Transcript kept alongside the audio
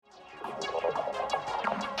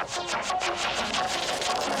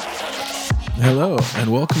Hello,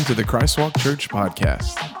 and welcome to the Christ Walk Church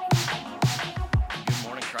podcast. Good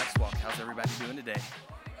morning, Christ Walk. How's everybody doing today?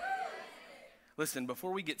 Listen,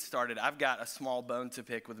 before we get started, I've got a small bone to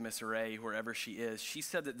pick with Miss Ray, wherever she is. She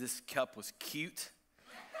said that this cup was cute.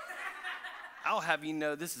 I'll have you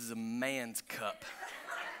know this is a man's cup.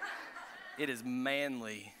 It is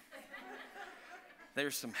manly.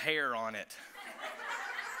 There's some hair on it.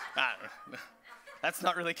 That's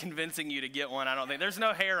not really convincing you to get one, I don't think. There's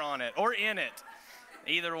no hair on it or in it.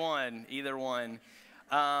 Either one.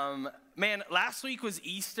 Man, last week was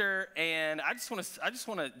Easter, and I just want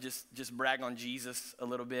to just brag on Jesus a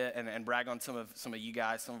little bit and brag on some of you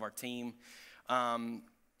guys, some of our team.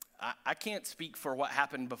 I can't speak for what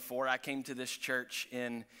happened before I came to this church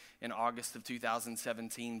in August of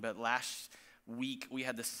 2017, but last week we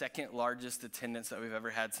had the second largest attendance that we've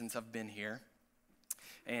ever had since I've been here.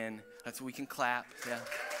 And that's we can clap, yeah.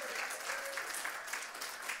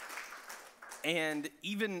 And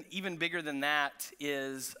even bigger than that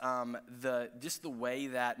is the way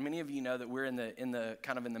that many of you know that we're in the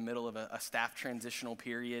kind of in the middle of a staff transitional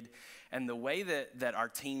period, and the way that our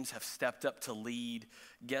teams have stepped up to lead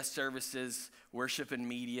guest services, worship and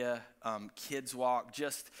media, kids walk,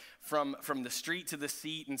 just from the street to the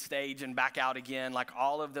seat and stage and back out again, like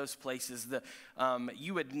all of those places that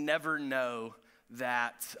you would never know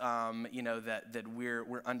that that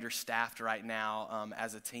we're understaffed right now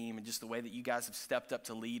as a team, and just the way that you guys have stepped up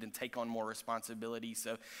to lead and take on more responsibility.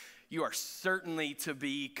 So you are certainly to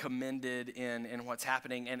be commended in what's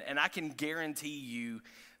happening, and I can guarantee you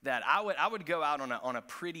that I would go out on a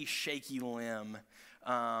pretty shaky limb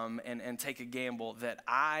and take a gamble that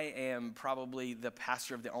I am probably the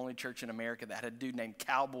pastor of the only church in America that had a dude named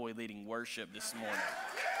Cowboy leading worship this morning.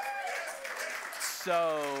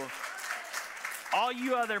 So all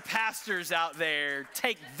you other pastors out there,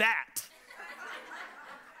 take that.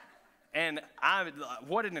 And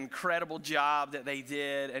what an incredible job that they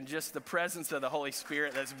did, and just the presence of the Holy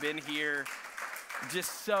Spirit that's been here,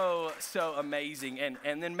 just so amazing.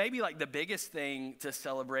 And then maybe like the biggest thing to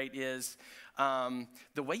celebrate is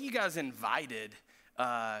the way you guys invited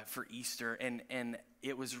for Easter, and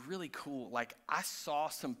it was really cool. Like, I saw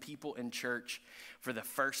some people in church for the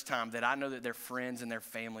first time that I know that their friends and their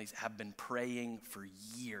families have been praying for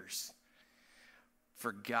years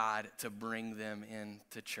for God to bring them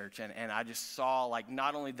into church. And I just saw, like,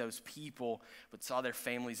 not only those people, but saw their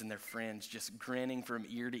families and their friends just grinning from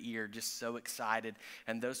ear to ear, just so excited.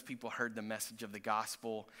 And those people heard the message of the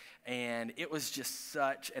gospel. And it was just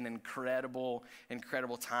such an incredible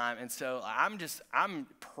time. And so I'm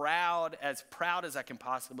proud as I can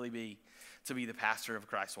possibly be to be the pastor of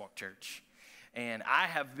Christ Walk Church. And I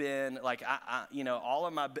have been, like, all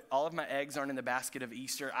of my eggs aren't in the basket of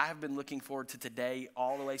Easter. I have been looking forward to today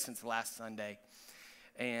all the way since last Sunday.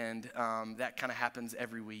 And that kind of happens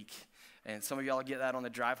every week. And some of y'all get that on the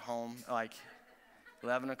drive home, like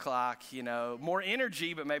 11 o'clock, more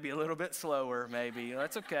energy, but maybe a little bit slower, maybe.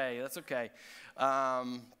 That's okay.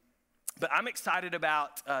 But I'm excited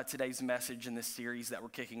about today's message in this series that we're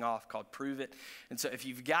kicking off called Prove It. And so if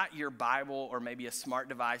you've got your Bible or maybe a smart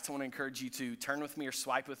device, I want to encourage you to turn with me or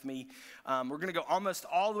swipe with me. We're going to go almost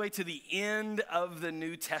all the way to the end of the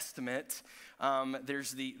New Testament.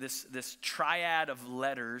 There's this triad of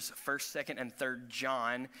letters, 1st, 2nd, and 3rd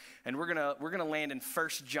John, and we're gonna land in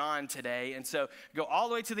 1st John today. And so go all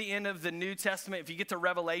the way to the end of the New Testament. If you get to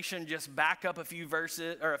Revelation, just back up a few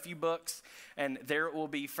verses or a few books, and there it will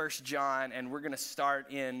be 1st John. And we're gonna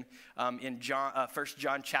start in 1st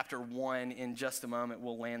John chapter 1 in just a moment.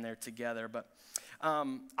 We'll land there together, but.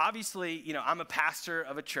 Obviously, I'm a pastor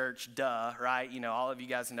of a church, duh, right? All of you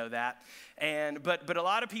guys know that. But a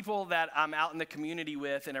lot of people that I'm out in the community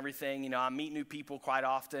with and everything, I meet new people quite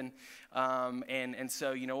often. And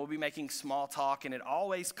so, we'll be making small talk, and it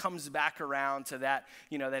always comes back around to that,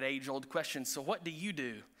 that age-old question. So what do you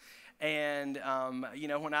do? And,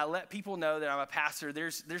 when I let people know that I'm a pastor,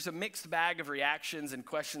 there's a mixed bag of reactions and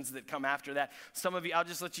questions that come after that. Some of you, I'll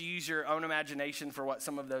just let you use your own imagination for what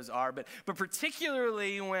some of those are. But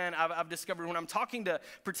particularly when I've discovered when I'm talking to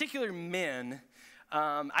particular men,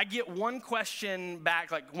 I get one question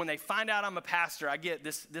back, like when they find out I'm a pastor, I get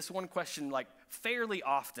this one question like fairly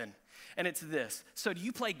often. And it's this: so do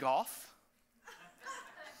you play golf?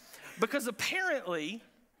 Because apparently,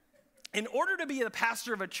 in order to be the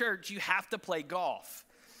pastor of a church, you have to play golf.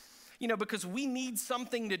 Because we need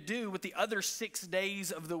something to do with the other 6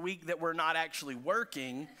 days of the week that we're not actually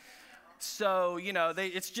working. So,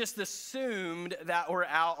 it's just assumed that we're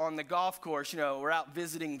out on the golf course. We're out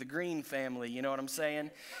visiting the Green family. You know what I'm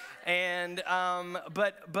saying? And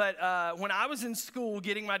but when I was in school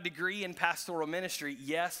getting my degree in pastoral ministry,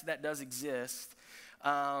 yes, that does exist.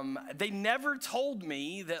 They never told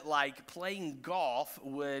me that like playing golf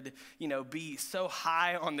would, be so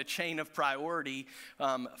high on the chain of priority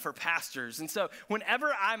for pastors. And so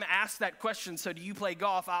whenever I'm asked that question, so do you play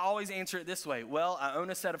golf? I always answer it this way. Well, I own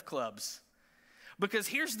a set of clubs. Because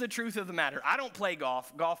here's the truth of the matter. I don't play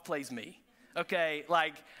golf. Golf plays me. Okay?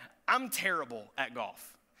 Like, I'm terrible at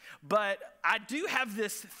golf. But I do have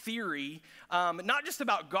this theory, not just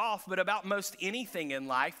about golf, but about most anything in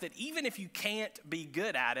life, that even if you can't be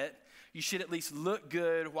good at it, you should at least look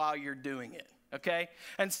good while you're doing it, okay?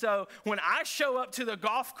 And so when I show up to the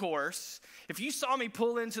golf course, if you saw me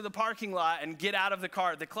pull into the parking lot and get out of the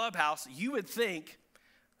car at the clubhouse, you would think,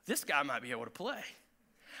 this guy might be able to play.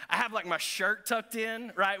 I have like my shirt tucked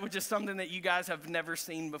in, right, which is something that you guys have never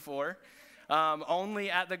seen before.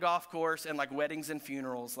 Only at the golf course and like weddings and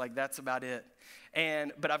funerals, like that's about it.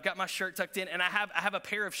 But I've got my shirt tucked in, and I have a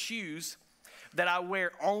pair of shoes that I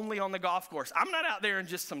wear only on the golf course. I'm not out there in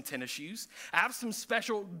just some tennis shoes. I have some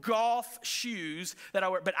special golf shoes that I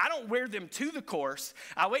wear, but I don't wear them to the course.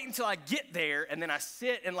 I wait until I get there, and then I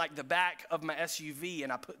sit in like the back of my SUV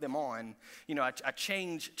and I put them on. I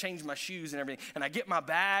change my shoes and everything, and I get my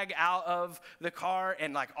bag out of the car,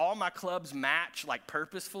 and like all my clubs match like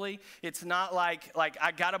purposefully. It's not like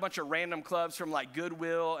I got a bunch of random clubs from like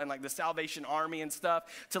Goodwill and like the Salvation Army and stuff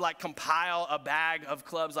to like compile a bag of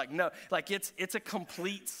clubs. Like no, like it's a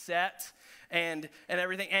complete set and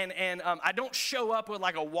everything. And I don't show up with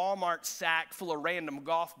like a Walmart sack full of random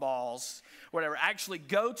golf balls, whatever. I actually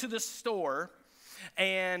go to the store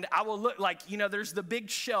and I will look like, there's the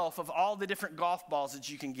big shelf of all the different golf balls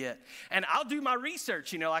that you can get. And I'll do my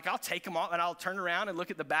research, like I'll take them off and I'll turn around and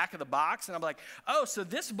look at the back of the box and I'm like, oh, so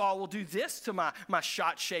this ball will do this to my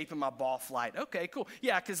shot shape and my ball flight. Okay, cool.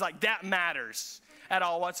 Yeah, because like that matters at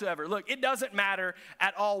all whatsoever. Look, it doesn't matter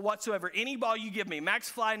at all whatsoever. Any ball you give me, Max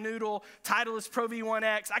Fly Noodle, Titleist Pro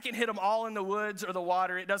V1X, I can hit them all in the woods or the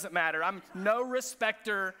water. It doesn't matter. I'm no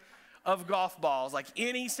respecter of golf balls. Like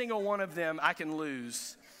any single one of them I can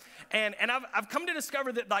lose. And I've come to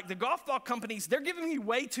discover that like the golf ball companies, they're giving me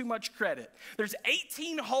way too much credit. There's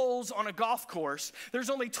 18 holes on a golf course. There's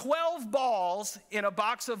only 12 balls in a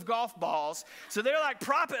box of golf balls. So they're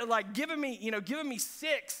like giving me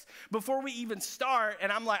 6 before we even start. And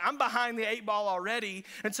I'm behind the 8 ball already.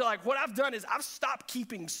 And so like what I've done is I've stopped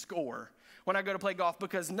keeping score when I go to play golf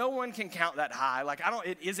because no one can count that high. Like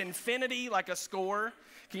is infinity like a score?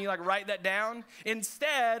 Can you like write that down?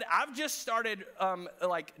 Instead, I've just started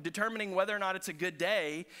determining whether or not it's a good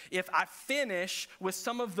day if I finish with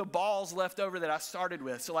some of the balls left over that I started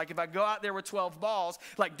with. So like if I go out there with 12 balls,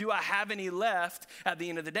 like do I have any left at the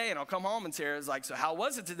end of the day? And I'll come home and Sarah's like, so how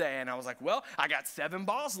was it today? And I was like, well, I got 7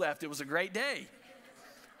 balls left. It was a great day.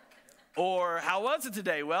 Or how was it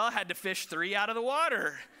today? Well, I had to fish 3 out of the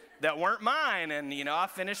water that weren't mine, and I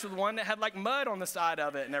finished with one that had like mud on the side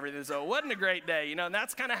of it and everything, so it wasn't a great day, and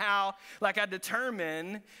that's kind of how like I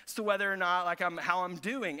determine as to whether or not like how I'm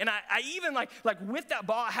doing. And I even like with that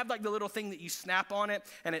ball, I have like the little thing that you snap on it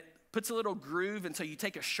and it puts a little groove, and so you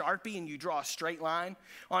take a Sharpie and you draw a straight line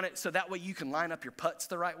on it so that way you can line up your putts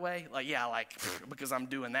the right way. Because I'm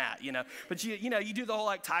doing that, but you do the whole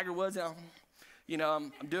like Tiger Woods, I'm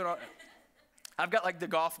doing all. I've got like the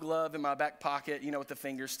golf glove in my back pocket, with the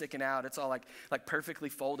fingers sticking out. It's all like perfectly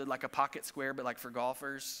folded like a pocket square, but like for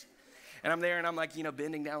golfers. And I'm there and I'm like,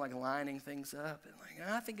 bending down, like lining things up. And like,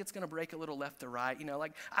 I think it's going to break a little left to right,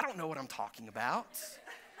 I don't know what I'm talking about.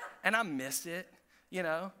 And I miss it,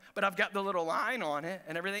 but I've got the little line on it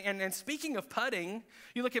and everything. And speaking of putting,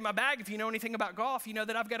 you look at my bag, if you know anything about golf, you know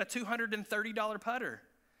that I've got a $230 putter.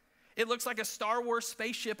 It looks like a Star Wars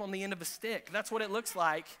spaceship on the end of a stick. That's what it looks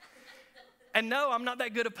like. And no, I'm not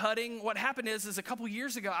that good at putting. What happened is a couple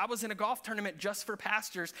years ago, I was in a golf tournament just for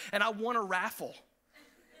pastors, and I won a raffle.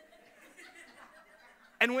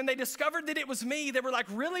 And when they discovered that it was me, they were like,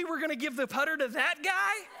 really? We're going to give the putter to that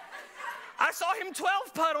guy? I saw him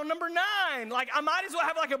 12 putt on number 9. Like, I might as well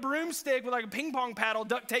have like a broomstick with like a ping pong paddle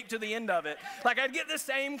duct taped to the end of it. Like, I'd get the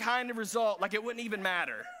same kind of result. Like, it wouldn't even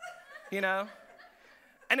matter,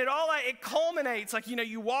 And it culminates,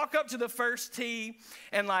 you walk up to the first tee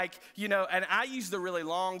and and I use the really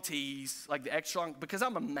long tees, like the extra long, because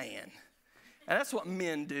I'm a man. And that's what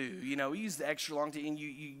men do. You know, we use the extra long tee, and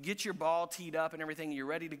you get your ball teed up and everything, and you're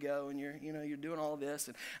ready to go, and you're doing all this.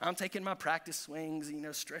 And I'm taking my practice swings,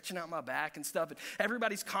 stretching out my back and stuff. And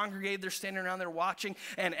everybody's congregated, they're standing around there watching.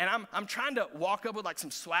 And I'm trying to walk up with like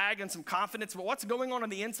some swag and some confidence. But what's going on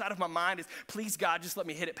the inside of my mind is, please God, just let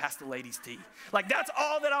me hit it past the ladies' tee. Like, that's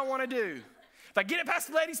all that I want to do. If I get it past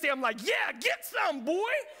the ladies' tee, I'm like, yeah, get some,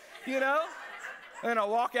 boy. And I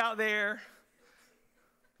walk out there,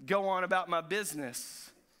 go on about my business.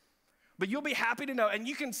 But you'll be happy to know, and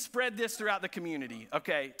you can spread this throughout the community,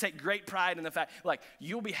 okay? Take great pride in the fact,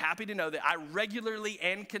 you'll be happy to know that I regularly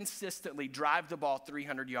and consistently drive the ball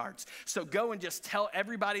 300 yards. So go and just tell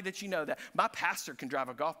everybody that you know that my pastor can drive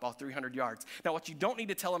a golf ball 300 yards. Now, what you don't need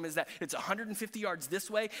to tell them is that it's 150 yards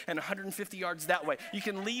this way and 150 yards that way. You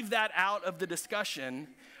can leave that out of the discussion,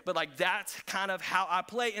 but that's kind of how I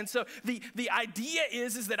play. And so the idea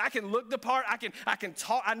is that I can look the part, I can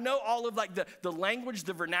talk, I know all of the language,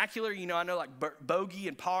 the vernacular, I know bogey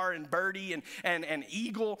and par and birdie and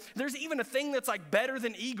eagle. There's even a thing that's better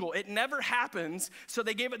than eagle. It never happens, so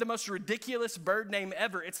they gave it the most ridiculous bird name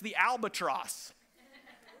ever. It's the albatross.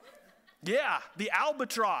 Yeah, the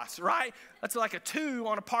albatross, right? That's like a 2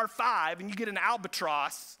 on a par 5, and you get an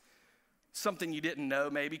albatross. Something you didn't know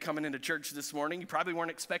maybe coming into church this morning. You probably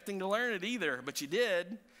weren't expecting to learn it either, but you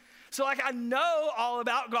did. So I know all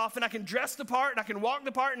about golf, and I can dress the part, and I can walk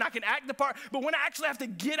the part, and I can act the part, but when I actually have to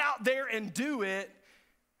get out there and do it,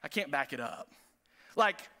 I can't back it up.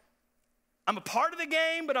 I'm a part of the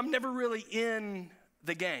game, but I'm never really in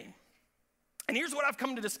the game. And here's what I've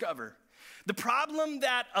come to discover. The problem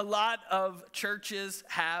that a lot of churches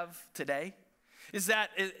have today is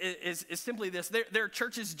simply this. There are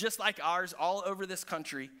churches just like ours all over this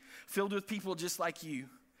country, filled with people just like you.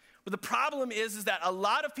 But the problem is that a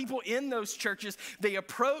lot of people in those churches, they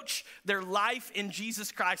approach their life in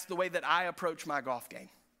Jesus Christ the way that I approach my golf game.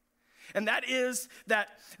 And that is that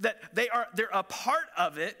they're a part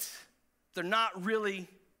of it, they're not really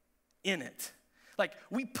in it.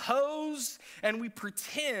 We pose and we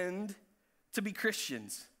pretend to be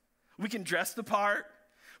Christians. We can dress the part,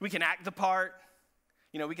 we can act the part.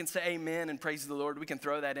 We can say amen and praise the Lord. We can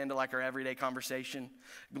throw that into our everyday conversation.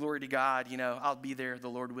 Glory to God, I'll be there, the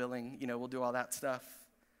Lord willing. We'll do all that stuff.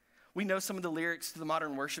 We know some of the lyrics to the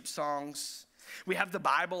modern worship songs. We have the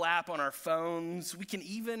Bible app on our phones. We can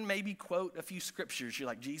even maybe quote a few scriptures. You're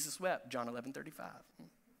like, Jesus wept, John 11:35.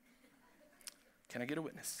 Can I get a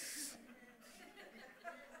witness?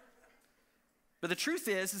 But the truth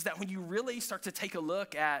is that when you really start to take a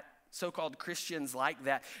look at so-called Christians like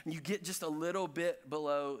that, and you get just a little bit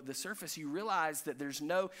below the surface, you realize that there's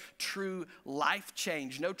no true life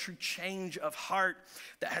change, no true change of heart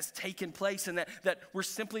that has taken place, and that we're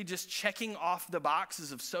simply just checking off the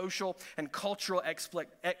boxes of social and cultural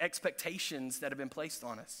expectations that have been placed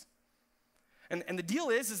on us. And the deal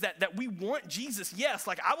is that we want Jesus. Yes,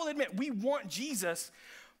 I will admit, we want Jesus,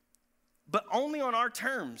 but only on our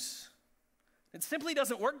terms. It simply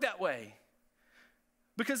doesn't work that way.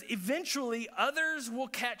 Because eventually others will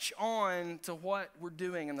catch on to what we're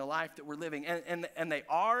doing in the life that we're living. And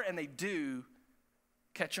they do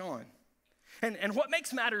catch on. And what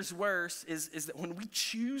makes matters worse is that when we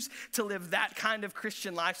choose to live that kind of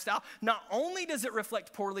Christian lifestyle, not only does it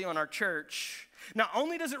reflect poorly on our church, not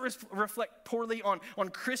only does it reflect poorly on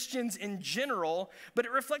Christians in general, but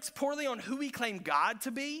it reflects poorly on who we claim God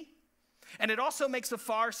to be. And it also makes a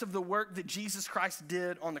farce of the work that Jesus Christ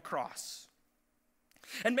did on the cross.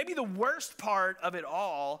 And maybe the worst part of it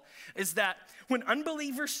all is that when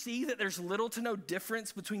unbelievers see that there's little to no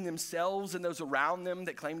difference between themselves and those around them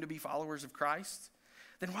that claim to be followers of Christ,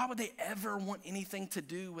 then why would they ever want anything to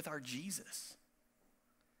do with our Jesus?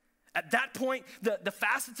 At that point, the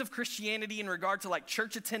facets of Christianity in regard to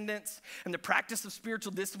church attendance and the practice of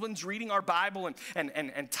spiritual disciplines, reading our Bible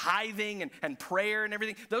and tithing and prayer and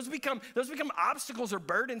everything, those become obstacles or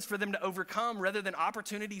burdens for them to overcome rather than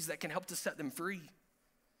opportunities that can help to set them free.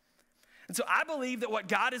 And so I believe that what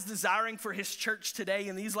God is desiring for his church today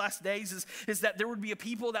in these last days is that there would be a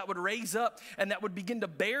people that would raise up and that would begin to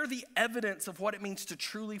bear the evidence of what it means to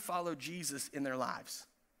truly follow Jesus in their lives.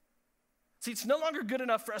 See, it's no longer good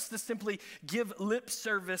enough for us to simply give lip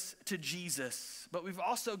service to Jesus, but we've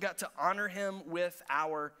also got to honor him with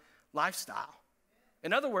our lifestyle.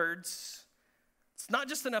 In other words, it's not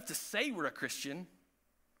just enough to say we're a Christian,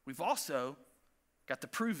 we've also got to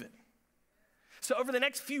prove it. So over the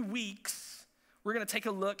next few weeks, we're going to take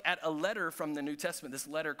a look at a letter from the New Testament, this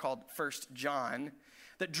letter called 1 John,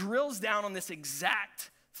 that drills down on this exact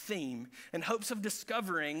theme in hopes of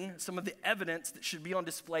discovering some of the evidence that should be on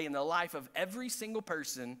display in the life of every single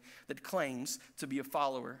person that claims to be a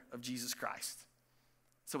follower of Jesus Christ.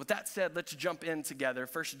 So with that said, let's jump in together.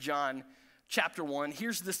 1 John chapter 1,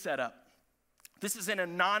 here's the setup. This is an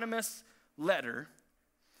anonymous letter,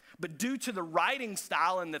 but due to the writing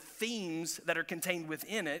style and the themes that are contained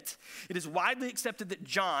within it, it is widely accepted that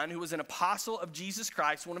John, who was an apostle of Jesus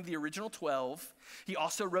Christ, one of the original 12, he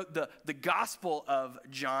also wrote the Gospel of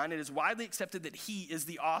John. It is widely accepted that he is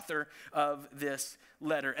the author of this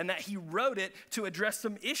letter and that he wrote it to address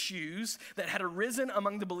some issues that had arisen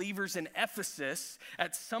among the believers in Ephesus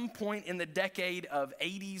at some point in the decade of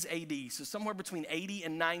 80s AD. So somewhere between 80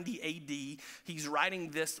 and 90 AD, he's writing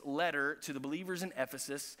this letter to the believers in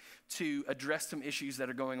Ephesus to address some issues that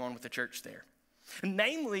are going on with the church there.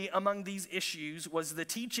 Namely, among these issues was the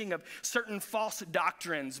teaching of certain false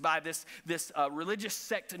doctrines by this religious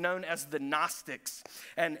sect known as the Gnostics.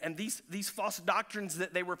 And these false doctrines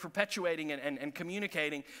that they were perpetuating and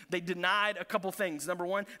communicating, they denied a couple things. Number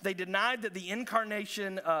one, they denied that the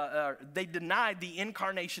incarnation of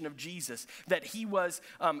Jesus, that he was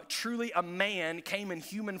truly a man, came in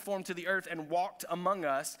human form to the earth and walked among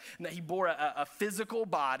us, and that he bore a physical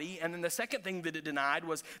body. And then the second thing that it denied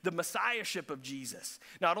was the messiahship of Jesus.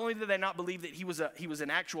 Not only did they not believe that he was an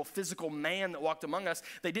actual physical man that walked among us,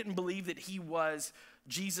 they didn't believe that he was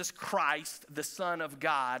Jesus Christ, the Son of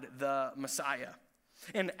God, the Messiah.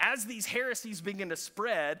 And as these heresies began to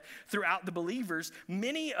spread throughout the believers,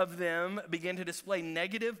 many of them began to display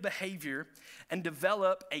negative behavior and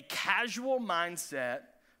develop a casual mindset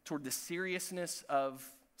toward the seriousness of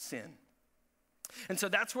sin. And so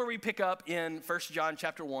that's where we pick up in 1 John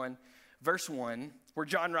chapter 1, verse 1, where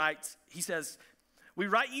John writes, he says, "We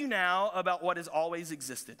write you now about what has always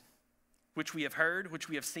existed, which we have heard, which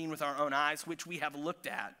we have seen with our own eyes, which we have looked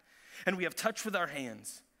at, and we have touched with our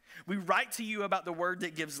hands. We write to you about the word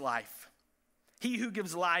that gives life. He who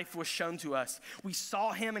gives life was shown to us. We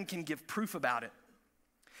saw him and can give proof about it.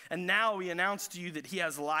 And now we announce to you that he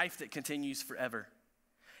has life that continues forever.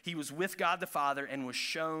 He was with God the Father and was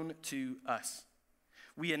shown to us.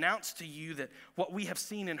 We announce to you that what we have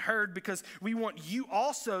seen and heard because we want you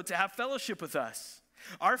also to have fellowship with us.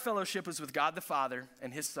 Our fellowship is with God the Father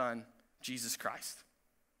and his Son, Jesus Christ."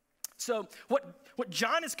 So what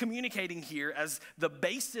John is communicating here as the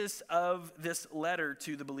basis of this letter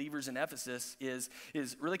to the believers in Ephesus is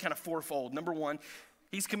really kind of fourfold. Number one,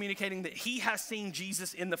 he's communicating that he has seen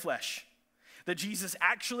Jesus in the flesh, that Jesus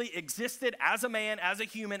actually existed as a man, as a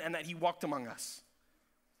human, and that he walked among us.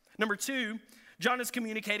 Number two, John is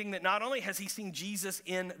communicating that not only has he seen Jesus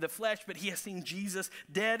in the flesh, but he has seen Jesus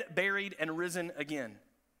dead, buried, and risen again.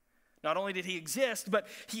 Not only did he exist, but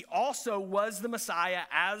he also was the Messiah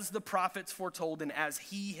as the prophets foretold and as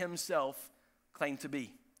he himself claimed to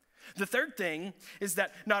be. The third thing is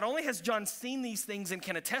that not only has John seen these things and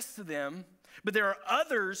can attest to them, but there are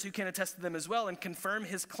others who can attest to them as well and confirm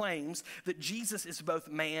his claims that Jesus is both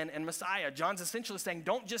man and Messiah. John's essentially saying,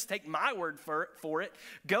 don't just take my word for it.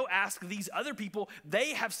 Go ask these other people.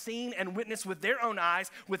 They have seen and witnessed with their own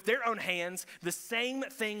eyes, with their own hands, the same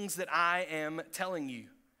things that I am telling you.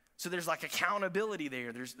 So there's like accountability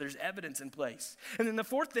there. There's evidence in place. And then the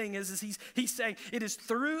fourth thing is he's saying it is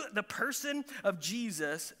through the person of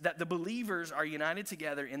Jesus that the believers are united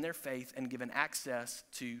together in their faith and given access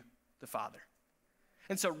to the Father.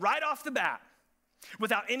 And so right off the bat,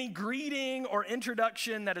 without any greeting or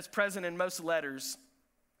introduction that is present in most letters,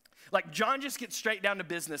 like John just gets straight down to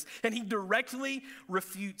business and he directly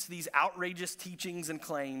refutes these outrageous teachings and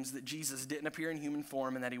claims that Jesus didn't appear in human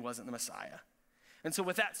form and that he wasn't the Messiah. And so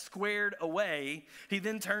with that squared away, he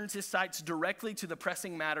then turns his sights directly to the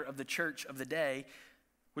pressing matter of the church of the day,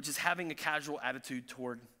 which is having a casual attitude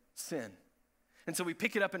toward sin. And so we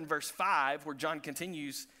pick it up in verse 5 where John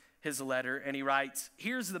continues his letter and he writes,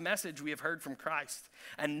 "Here's the message we have heard from Christ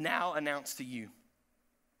and now announce to you.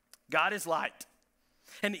 God is light,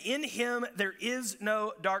 and in him there is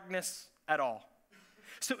no darkness at all.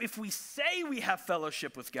 So if we say we have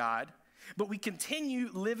fellowship with God, but we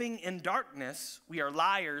continue living in darkness, we are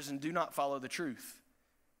liars and do not follow the truth.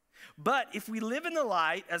 But if we live in the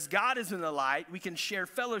light, as God is in the light, we can share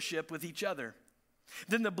fellowship with each other.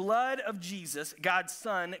 Then the blood of Jesus, God's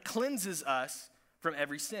Son, cleanses us from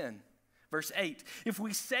every sin." Verse 8, "If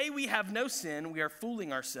we say we have no sin, we are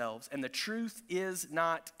fooling ourselves, and the truth is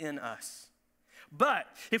not in us.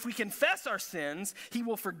 But if we confess our sins, he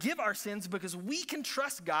will forgive our sins because we can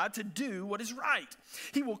trust God to do what is right.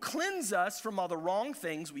 He will cleanse us from all the wrong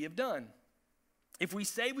things we have done. If we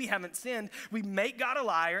say we haven't sinned, we make God a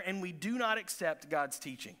liar and we do not accept God's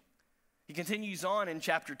teaching." He continues on in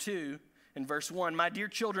chapter 2 in verse 1. My dear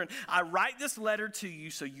children, I write this letter to you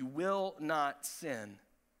so you will not sin.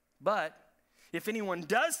 But if anyone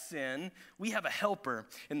does sin, we have a helper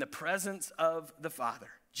in the presence of the Father,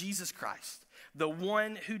 Jesus Christ, the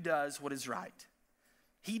one who does what is right.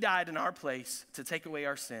 He died in our place to take away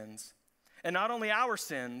our sins, and not only our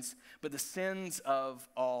sins, but the sins of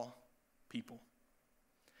all people.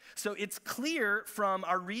 So it's clear from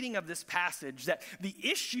our reading of this passage that the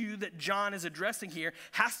issue that John is addressing here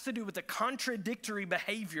has to do with the contradictory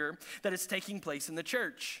behavior that is taking place in the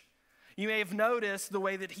church. You may have noticed the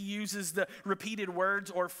way that he uses the repeated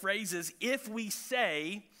words or phrases, if we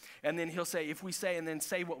say, and then he'll say, if we say, and then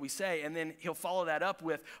say what we say, and then he'll follow that up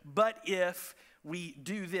with, but if we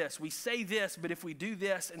do this. We say this, but if we do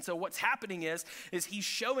this. And so what's happening is he's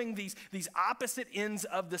showing these opposite ends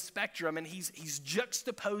of the spectrum, and he's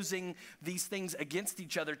juxtaposing these things against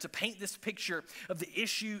each other to paint this picture of the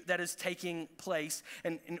issue that is taking place,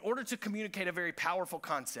 and in order to communicate a very powerful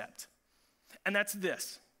concept. And that's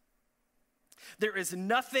this. There is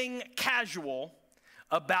nothing casual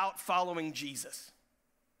about following Jesus.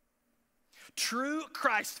 True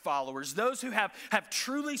Christ followers, those who have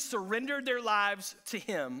truly surrendered their lives to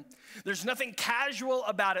him, there's nothing casual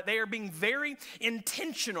about it. They are being very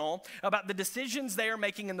intentional about the decisions they are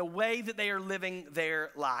making and the way that they are living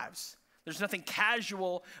their lives. There's nothing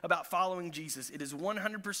casual about following Jesus. It is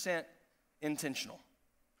 100% intentional,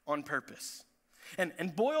 on purpose.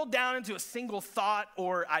 And boiled down into a single thought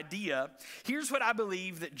or idea, here's what I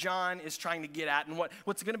believe that John is trying to get at, and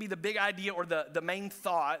what's going to be the big idea or the main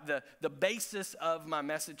thought, the basis of my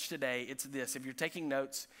message today. It's this. If you're taking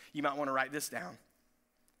notes, you might want to write this down.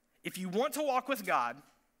 If you want to walk with God,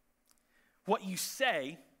 what you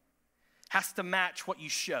say has to match what you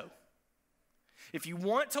show. If you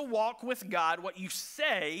want to walk with God, what you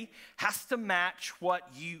say has to match what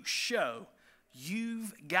you show.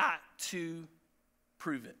 You've got to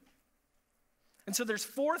prove it. And so there's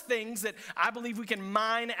 4 things that I believe we can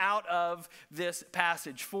mine out of this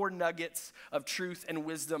passage, 4 nuggets of truth and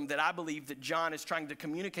wisdom that I believe that John is trying to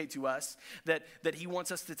communicate to us, that he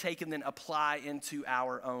wants us to take and then apply into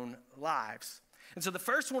our own lives. And so the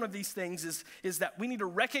first one of these things is that we need to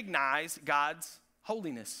recognize God's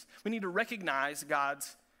holiness. We need to recognize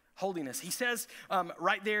God's holiness. He says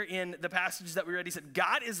right there in the passage that we read, he said,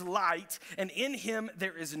 God is light, and in him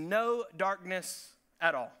there is no darkness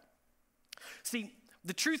at all. See,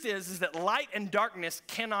 the truth is that light and darkness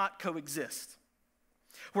cannot coexist.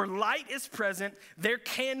 Where light is present, there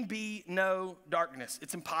can be no darkness.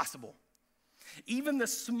 It's impossible. Even the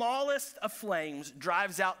smallest of flames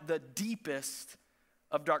drives out the deepest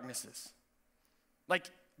of darknesses. Like,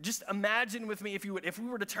 just imagine with me, if we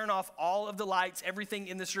were to turn off all of the lights, everything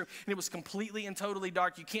in this room, and it was completely and totally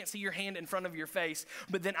dark. You can't see your hand in front of your face.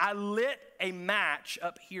 But then I lit a match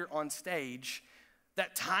up here on stage.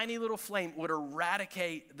 That tiny little flame would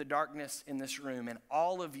eradicate the darkness in this room, and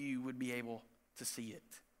all of you would be able to see it.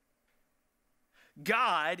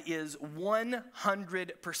 God is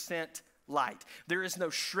 100% light. There is no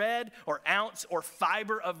shred or ounce or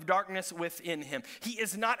fiber of darkness within him. He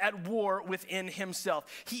is not at war within himself.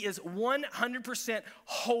 He is 100%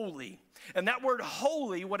 holy. And that word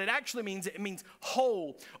holy, what it actually means, it means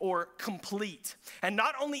whole or complete. And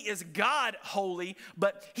not only is God holy,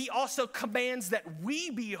 but he also commands that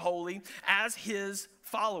we be holy as his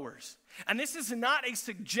followers. And this is not a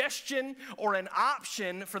suggestion or an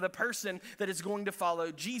option for the person that is going to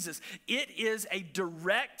follow Jesus. It is a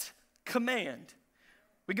direct command.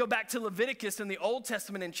 We go back to Leviticus in the Old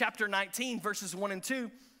Testament in chapter 19, verses 1 and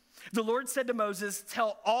 2. The Lord said to Moses,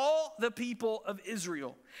 tell all the people of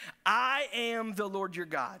Israel, I am the Lord your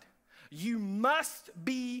God. You must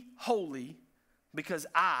be holy because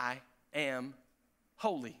I am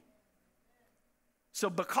holy. So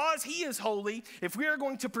because he is holy, if we are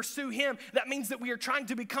going to pursue him, that means that we are trying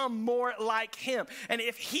to become more like him. And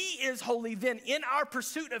if he is holy, then in our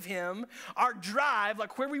pursuit of him, our drive,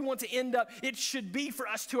 like where we want to end up, it should be for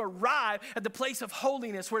us to arrive at the place of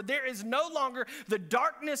holiness where there is no longer the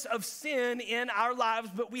darkness of sin in our lives,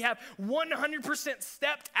 but we have 100%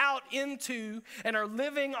 stepped out into and are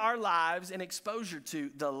living our lives in exposure to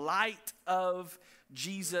the light of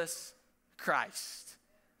Jesus Christ.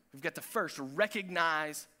 We've got to first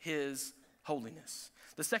recognize his holiness.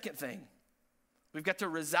 The second thing, we've got to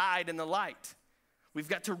reside in the light. We've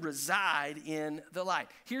got to reside in the light.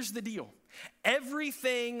 Here's the deal.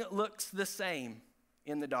 Everything looks the same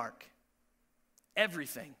in the dark.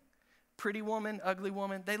 Everything. Pretty woman, ugly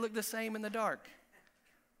woman, they look the same in the dark.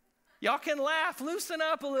 Y'all can laugh, loosen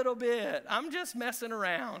up a little bit. I'm just messing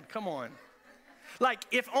around. Come on. Like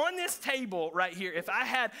if on this table right here, if I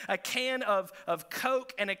had a can of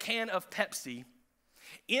Coke and a can of Pepsi,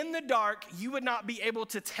 in the dark, you would not be able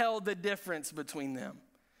to tell the difference between them.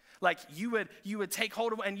 Like you would take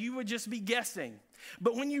hold of and you would just be guessing.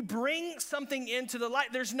 But when you bring something into the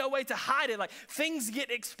light, there's no way to hide it. Like things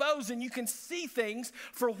get exposed and you can see things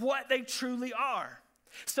for what they truly are.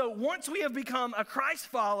 So once we have become a Christ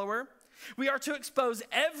follower, we are to expose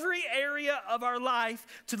every area of our life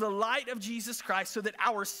to the light of Jesus Christ so that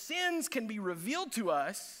our sins can be revealed to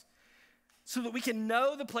us so that we can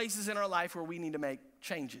know the places in our life where we need to make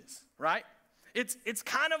changes, right? It's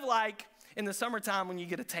kind of like in the summertime when you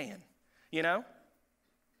get a tan, you know?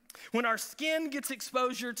 When our skin gets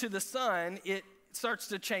exposure to the sun, it starts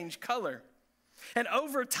to change color. And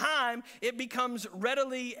over time, it becomes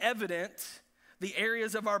readily evident the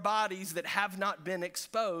areas of our bodies that have not been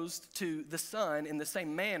exposed to the sun in the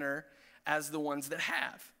same manner as the ones that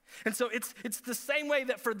have. And so it's the same way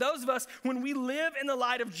that for those of us, when we live in the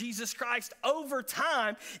light of Jesus Christ, over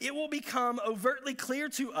time, it will become overtly clear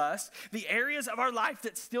to us the areas of our life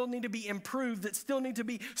that still need to be improved, that still need to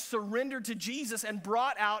be surrendered to Jesus and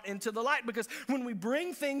brought out into the light. Because when we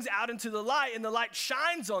bring things out into the light and the light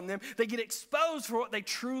shines on them, they get exposed for what they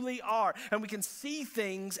truly are. And we can see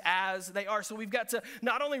things as they are. So we've got to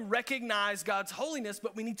not only recognize God's holiness,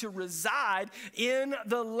 but we need to reside in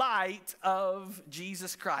the light of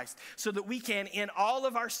Jesus Christ, so that we can, in all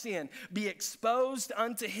of our sin, be exposed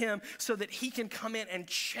unto him so that he can come in and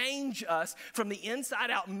change us from the inside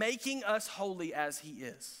out, making us holy as he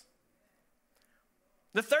is.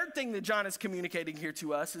 The third thing that John is communicating here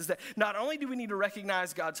to us is that not only do we need to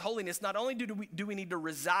recognize God's holiness, not only do we need to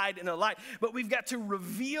reside in the light, but we've got to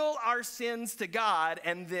reveal our sins to God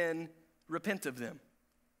and then repent of them.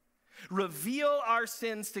 Reveal our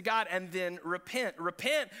sins to God and then repent.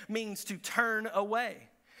 Repent means to turn away.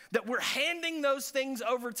 That we're handing those things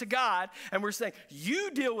over to God and we're saying,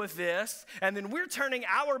 you deal with this, and then we're turning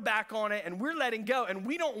our back on it and we're letting go, and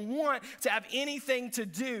we don't want to have anything to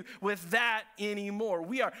do with that anymore.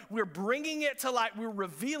 We're bringing it to light, we're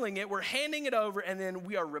revealing it, we're handing it over, and then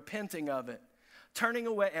we are repenting of it, turning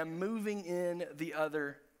away and moving in the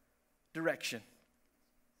other direction.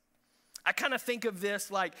 I kind of think of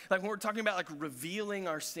this like when we're talking about like revealing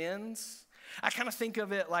our sins, I kind of think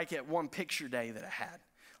of it like at one picture day that I had.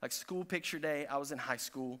 Like school picture day, I was in high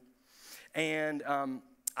school, and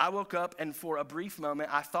I woke up, and for a brief moment,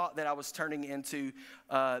 I thought that I was turning into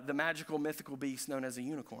the magical mythical beast known as a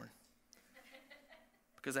unicorn,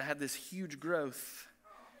 because I had this huge growth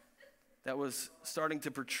that was starting to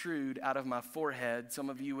protrude out of my forehead. Some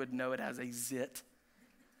of you would know it as a zit.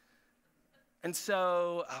 And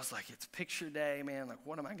so I was like, it's picture day, man. Like,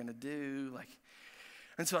 what am I going to do?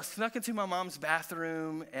 And so I snuck into my mom's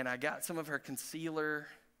bathroom, and I got some of her concealer.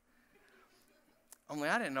 Only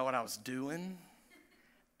I didn't know what I was doing,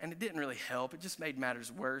 and it didn't really help. It just made matters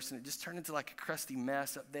worse, and it just turned into like a crusty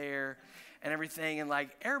mess up there and everything. And like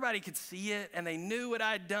everybody could see it, and they knew what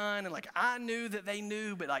I'd done, and like I knew that they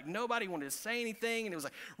knew, but like nobody wanted to say anything, and it was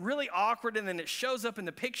like really awkward. And then it shows up in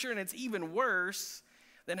the picture, and it's even worse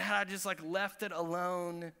than had I just like left it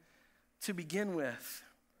alone to begin with.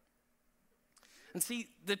 And see,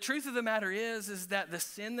 the truth of the matter is that the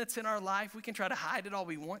sin that's in our life, we can try to hide it all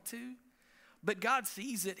we want to, but God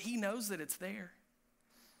sees it. He knows that it's there.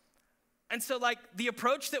 And so like the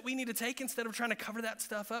approach that we need to take, instead of trying to cover that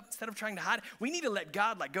stuff up, instead of trying to hide it, we need to let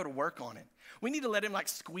God like go to work on it. We need to let him like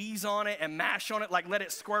squeeze on it and mash on it, like let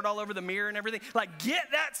it squirt all over the mirror and everything. Like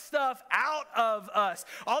get that stuff out of us.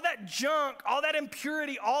 All that junk, all that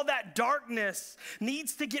impurity, all that darkness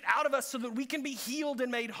needs to get out of us so that we can be healed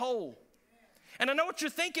and made whole. And I know what you're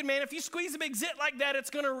thinking, man. If you squeeze a big zit like that, it's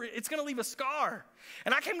gonna leave a scar.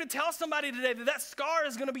 And I came to tell somebody today that scar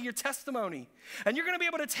is gonna be your testimony. And you're gonna be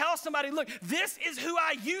able to tell somebody, look, this is who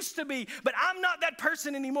I used to be, but I'm not that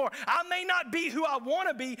person anymore. I may not be who I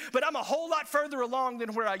wanna be, but I'm a whole lot further along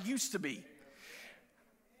than where I used to be.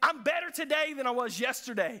 I'm better today than I was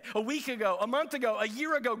yesterday, a week ago, a month ago, a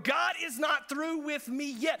year ago. God is not through with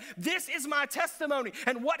me yet. This is my testimony.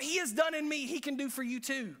 And what he has done in me, he can do for you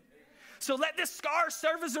too. So let this scar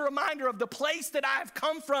serve as a reminder of the place that I have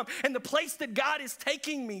come from and the place that God is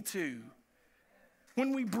taking me to.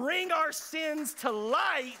 When we bring our sins to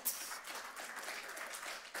light,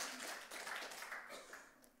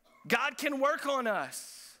 God can work on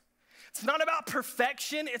us. It's not about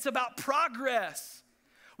perfection, it's about progress.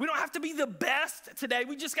 We don't have to be the best today,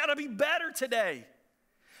 we just got to be better today.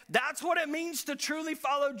 That's what it means to truly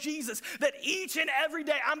follow Jesus, that each and every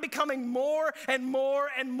day I'm becoming more and more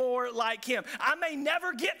and more like him. I may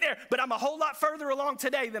never get there, but I'm a whole lot further along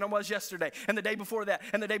today than I was yesterday, and the day before that,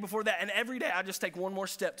 and the day before that, and every day I just take one more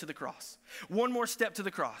step to the cross. One more step to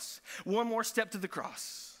the cross. One more step to the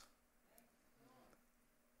cross.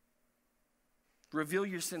 Reveal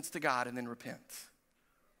your sins to God and then repent.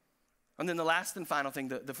 And then the last and final thing,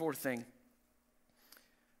 the fourth thing,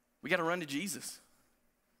 we got to run to Jesus.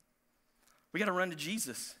 We got to run to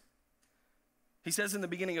Jesus. He says in the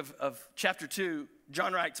beginning of chapter 2,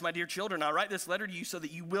 John writes, "My dear children, I write this letter to you so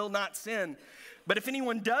that you will not sin. But if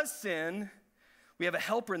anyone does sin, we have a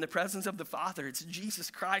helper in the presence of the Father. It's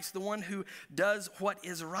Jesus Christ, the one who does what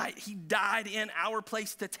is right. He died in our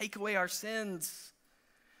place to take away our sins.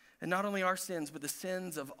 And not only our sins, but the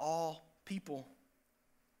sins of all people."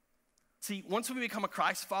 See, once we become a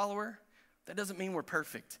Christ follower, that doesn't mean we're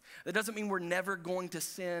perfect. That doesn't mean we're never going to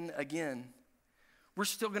sin again. We're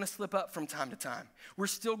still going to slip up from time to time. We're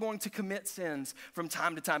still going to commit sins from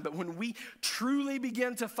time to time. But when we truly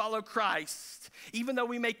begin to follow Christ, even though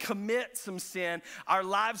we may commit some sin, our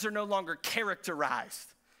lives are no longer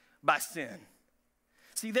characterized by sin.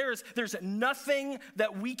 See, there's nothing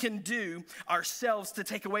that we can do ourselves to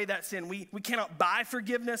take away that sin. We cannot buy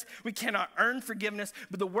forgiveness. We cannot earn forgiveness.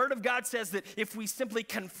 But the Word of God says that if we simply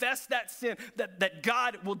confess that sin, that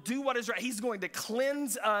God will do what is right. He's going to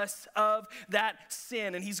cleanse us of that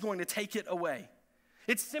sin, and he's going to take it away.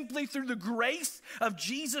 It's simply through the grace of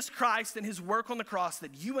Jesus Christ and his work on the cross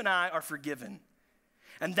that you and I are forgiven.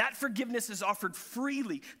 And that forgiveness is offered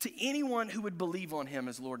freely to anyone who would believe on him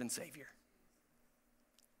as Lord and Savior.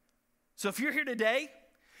 So if you're here today,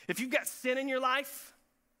 if you've got sin in your life,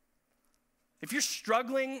 if you're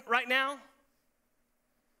struggling right now,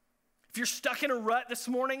 if you're stuck in a rut this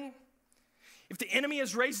morning, if the enemy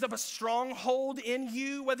has raised up a stronghold in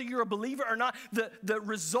you, whether you're a believer or not, the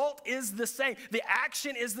result is the same. The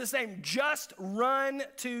action is the same. Just run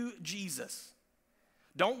to Jesus.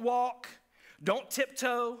 Don't walk, don't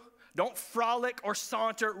tiptoe, don't frolic or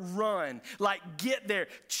saunter, run. Like, get there,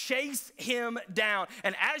 chase him down.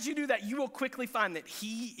 And as you do that, you will quickly find that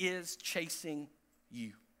he is chasing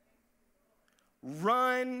you.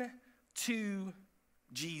 Run to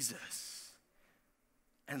Jesus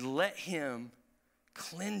and let him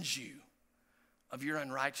cleanse you of your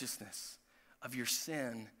unrighteousness, of your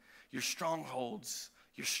sin, your strongholds,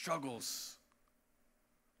 your struggles,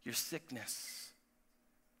 your sickness.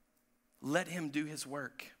 Let him do his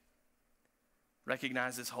work.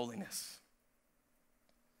 Recognize his holiness.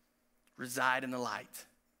 Reside in the light.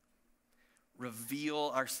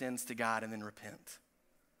 Reveal our sins to God and then repent.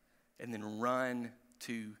 And then run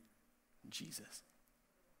to Jesus.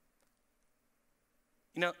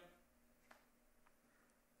 You know,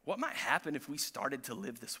 what might happen if we started to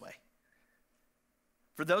live this way?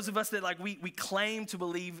 For those of us that we claim to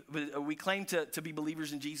believe, we claim to be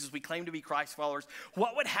believers in Jesus, we claim to be Christ followers,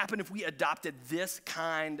 what would happen if we adopted this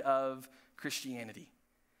kind of Christianity?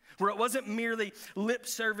 Where it wasn't merely lip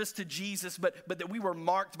service to Jesus, but that we were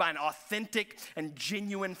marked by an authentic and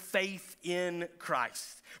genuine faith in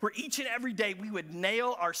Christ. Where each and every day we would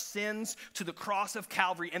nail our sins to the cross of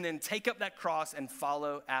Calvary and then take up that cross and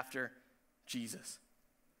follow after Jesus.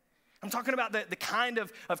 I'm talking about the kind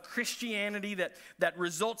of Christianity that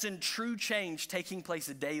results in true change taking place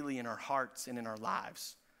daily in our hearts and in our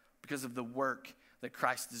lives because of the work that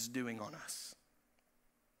Christ is doing on us.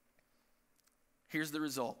 Here's the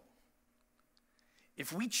result.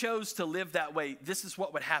 If we chose to live that way, this is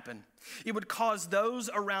what would happen. It would cause those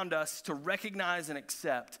around us to recognize and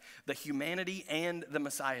accept the humanity and the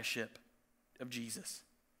messiahship of Jesus.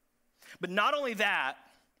 But not only that,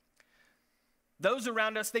 those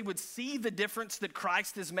around us, they would see the difference that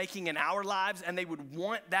Christ is making in our lives, and they would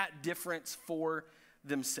want that difference for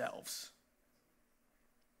themselves.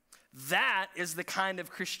 That is the kind of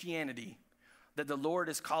Christianity that the Lord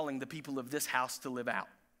is calling the people of this house to live out.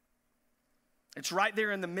 It's right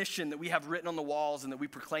there in the mission that we have written on the walls and that we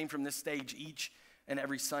proclaim from this stage each and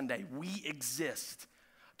every Sunday. We exist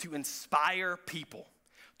to inspire people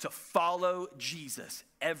to follow Jesus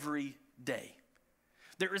every day.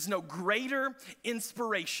 There is no greater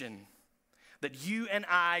inspiration that you and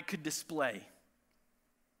I could display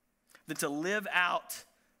than to live out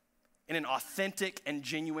in an authentic and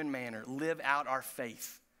genuine manner, live out our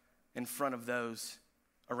faith in front of those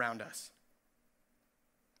around us.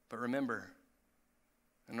 But remember,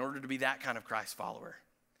 in order to be that kind of Christ follower,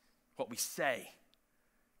 what we say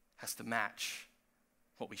has to match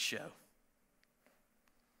what we show.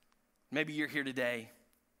 Maybe you're here today.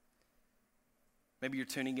 Maybe you're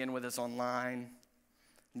tuning in with us online.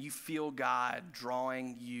 and you feel God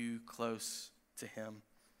drawing you close to him.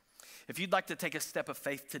 If you'd like to take a step of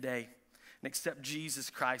faith today and accept Jesus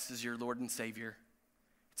Christ as your Lord and Savior,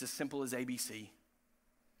 it's as simple as ABC.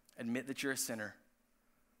 Admit that you're a sinner.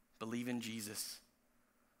 Believe in Jesus.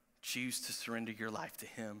 Choose to surrender your life to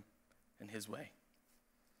him and his way.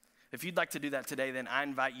 If you'd like to do that today, then I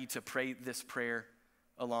invite you to pray this prayer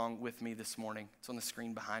along with me this morning. It's on the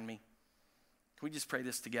screen behind me. Can we just pray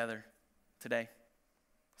this together today?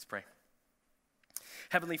 Let's pray.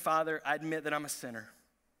 Heavenly Father, I admit that I'm a sinner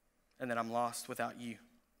and that I'm lost without you.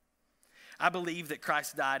 I believe that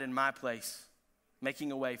Christ died in my place,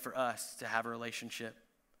 making a way for us to have a relationship.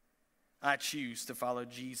 I choose to follow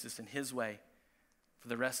Jesus in his way for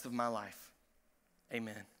the rest of my life.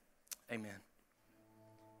 Amen. Amen.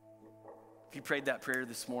 If you prayed that prayer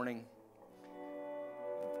this morning,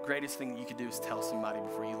 the greatest thing that you could do is tell somebody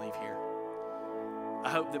before you leave here. I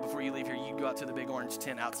hope that before you leave here, you go out to the big orange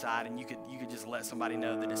tent outside and you could just let somebody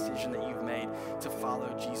know the decision that you've made to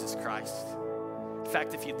follow Jesus Christ. In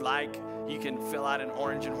fact, if you'd like, you can fill out an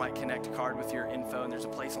orange and white Connect card with your info, and there's a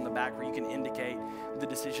place on the back where you can indicate the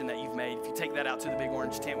decision that you've made. If you take that out to the big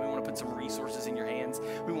orange tent, we want to put some resources in your hands.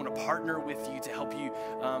 We want to partner with you to help you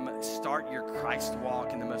start your Christ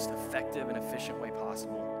walk in the most effective and efficient way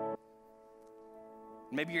possible.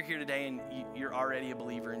 Maybe you're here today and you're already a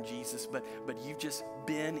believer in Jesus, but you've just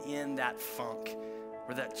been in that funk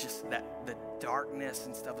where the darkness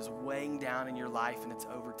and stuff is weighing down in your life and it's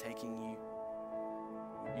overtaking you.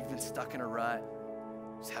 You've been stuck in a rut,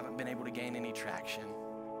 just haven't been able to gain any traction.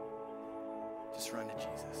 Just run to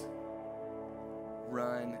Jesus.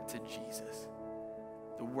 Run to Jesus.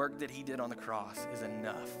 The work that he did on the cross is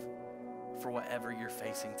enough for whatever you're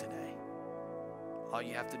facing today. All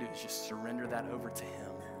you have to do is just surrender that over to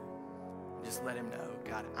him. Just let him know,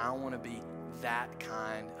 God, I want to be that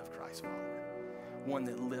kind of Christ follower. One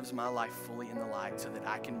that lives my life fully in the light so that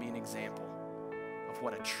I can be an example of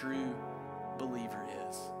what a true believer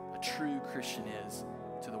is, a true Christian is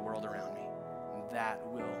to the world around me. And that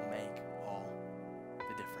will make all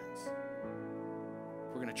the difference.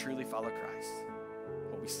 If we're going to truly follow Christ,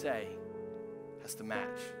 what we say has to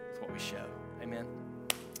match with what we show. Amen.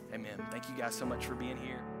 Amen. Thank you guys so much for being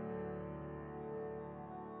here.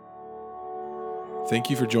 Thank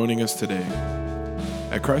you for joining us today.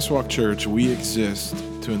 At Christ Walk Church, we exist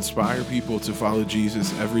to inspire people to follow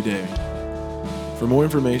Jesus every day. For more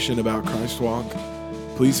information about Christ Walk,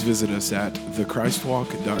 please visit us at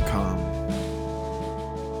thechristwalk.com.